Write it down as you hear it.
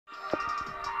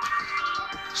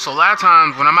So a lot of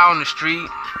times when I'm out on the street,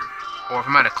 or if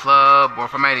I'm at a club, or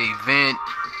if I'm at an event,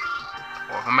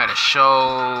 or if I'm at a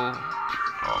show,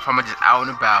 or if I'm just out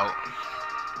and about,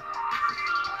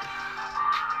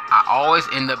 I always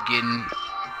end up getting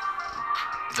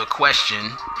the question,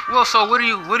 well, so what do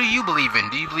you believe in?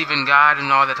 Do you believe in God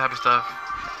and all that type of stuff?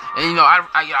 And I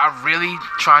really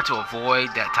try to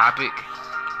avoid that topic.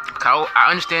 I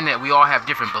understand that we all have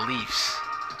different beliefs,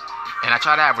 and I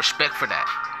try to have respect for that.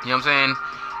 You know what I'm saying?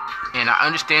 And I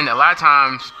understand that a lot of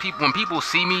times, when people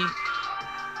see me,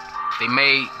 they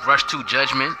may rush to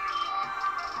judgment,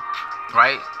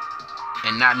 right?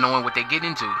 And not knowing what they get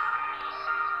into.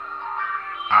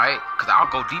 Alright? Because I'll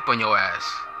go deep on your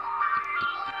ass.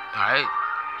 Alright?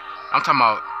 I'm talking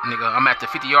about, nigga, I'm at the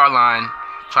 50-yard line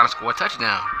trying to score a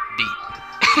touchdown. Deep.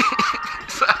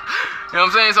 So, you know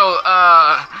what I'm saying? So,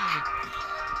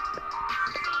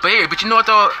 but you know what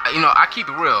though? I keep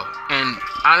it real. And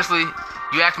honestly,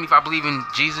 you ask me if I believe in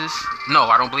Jesus? No,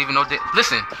 I don't believe in no...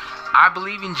 Listen, I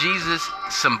believe in Jesus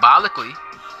symbolically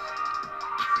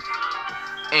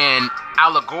and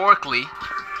allegorically,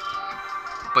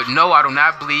 but no, I do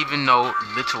not believe in no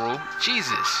literal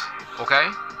Jesus. Okay?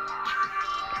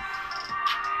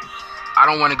 I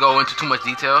don't want to go into too much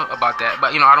detail about that,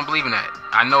 but I don't believe in that.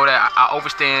 I know that I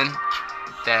understand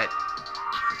that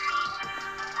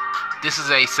this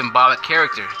is a symbolic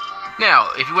character. Now,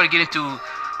 if you want to get into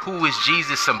who is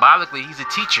Jesus symbolically, he's a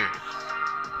teacher.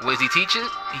 What is he teaching?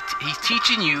 He's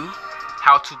teaching you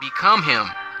how to become him.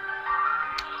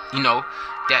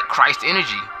 That Christ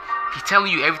energy. He's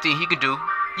telling you everything he can do,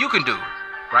 you can do,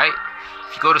 right?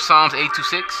 If you go to Psalms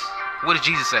 82:6, what does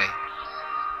Jesus say?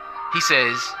 He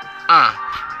says,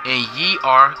 and ye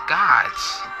are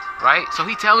gods, right? So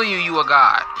he's telling you are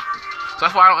God. So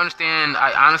that's why I don't understand.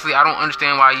 I don't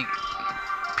understand why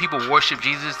people worship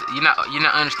Jesus. You're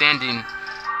not understanding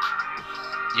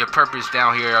your purpose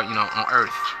down here, on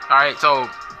earth. All right, so,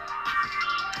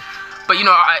 but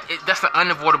that's an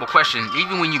unavoidable question.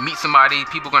 Even when you meet somebody,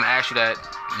 people are gonna ask you that,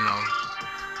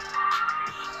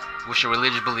 what's your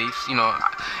religious beliefs, and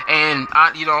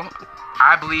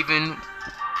I believe in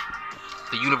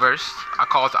the universe. I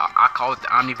call it the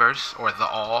omniverse, or the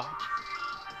all.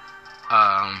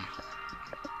 I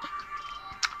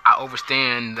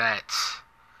understand that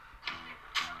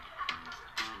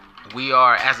we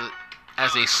are as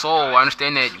a soul. I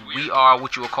understand that we are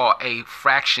what you would call a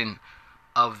fraction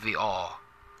of the all,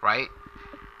 right?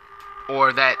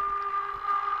 Or that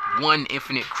one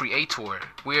infinite creator.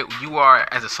 Where you are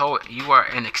as a soul, you are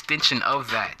an extension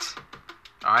of that.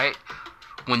 All right.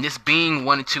 When this being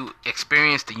wanted to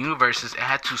experience the universes, it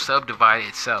had to subdivide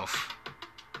itself,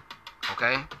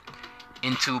 okay,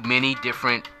 into many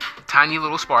different tiny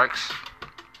little sparks,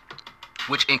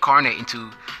 which incarnate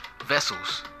into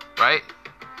vessels, right?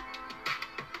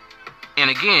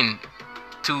 And again,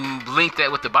 to link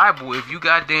that with the Bible, if you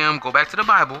goddamn go back to the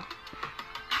Bible,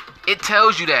 it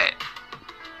tells you that.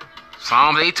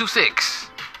 Psalms 82:6.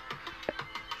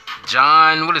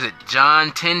 John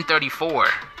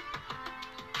 10:34.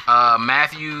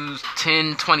 Matthew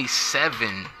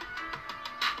 10:27.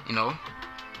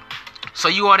 So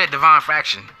you are that divine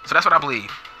fraction. So that's what I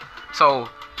believe. So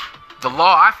the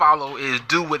law I follow is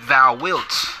do what thou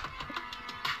wilt,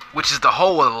 which is the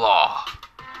whole of the law.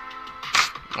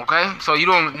 Okay? So you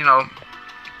don't,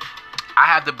 I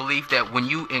have the belief that when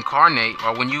you incarnate,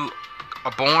 or when you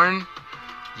are born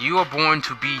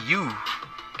to be you.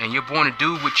 And you're born to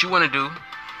do what you want to do.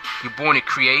 You're born to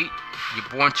create. You're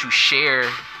born to share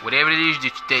whatever it is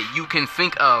that you can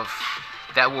think of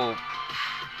that will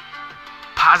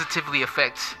positively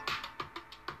affect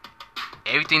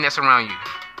everything that's around you.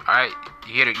 All right?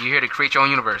 You're here to create your own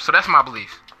universe. So that's my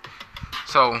belief.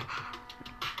 So,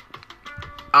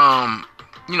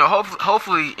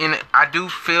 hopefully, I do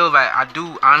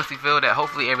honestly feel that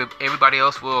hopefully everybody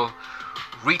else will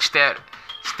reach that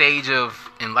stage of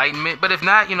enlightenment. But if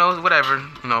not, whatever.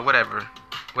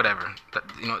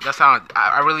 That's how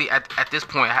I really at this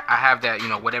point I have that,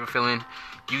 whatever feeling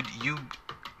you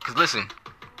because listen,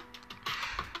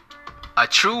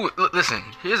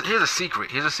 here's a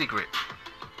secret.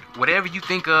 Whatever you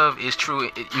think of is true.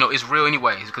 It's real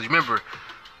anyways, because remember,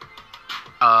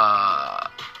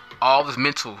 all is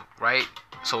mental, right?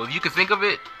 So if you can think of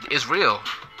it, it's real.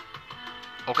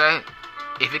 Okay?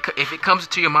 If it comes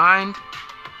into your mind,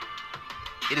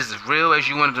 it is as real as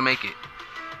you wanted to make it.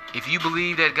 If you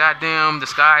believe that goddamn the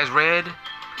sky is red,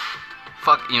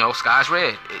 sky's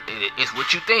red. It's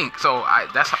what you think. So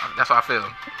that's how I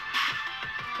feel.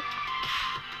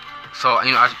 So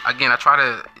I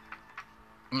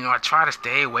try to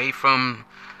stay away from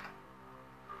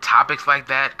topics like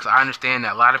that, because I understand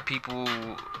that a lot of people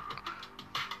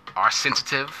are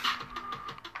sensitive.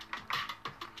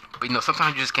 But,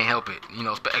 sometimes you just can't help it.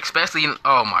 Especially,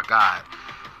 oh my God,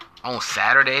 on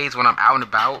Saturdays when I'm out and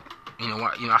about.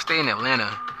 I stay in Atlanta.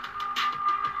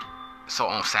 So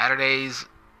on Saturdays,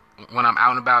 when I'm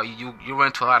out and about, you run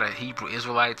into a lot of Hebrew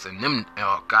Israelites and them.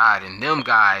 Oh God, and them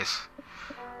guys,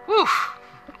 whew,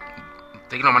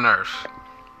 they get on my nerves.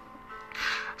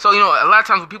 So a lot of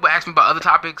times when people ask me about other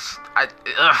topics, I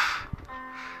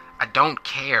don't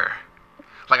care.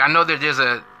 Like I know there's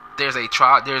a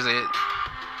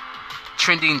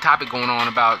trending topic going on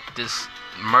about this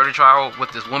murder trial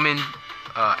with this woman,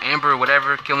 Amber,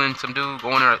 whatever, killing some dude,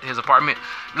 going to his apartment.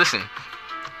 Listen.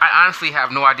 I honestly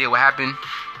have no idea what happened,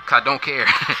 because I don't care.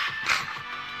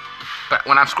 But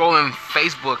when I'm scrolling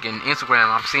Facebook and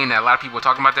Instagram, I'm seeing that a lot of people are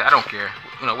talking about that. I don't care.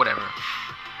 Whatever.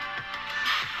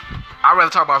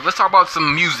 Let's talk about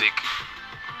some music.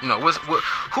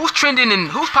 Who's trending and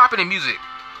who's popping in music?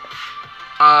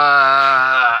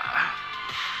 I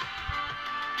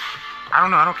don't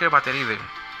know. I don't care about that either.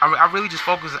 I'm really just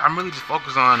focused on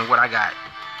what I got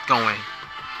going.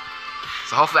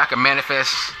 So hopefully I can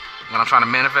manifest when I'm trying to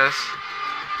manifest.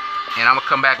 And I'm going to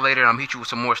come back later and I'm going to hit you with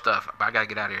some more stuff. But I got to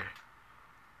get out of here.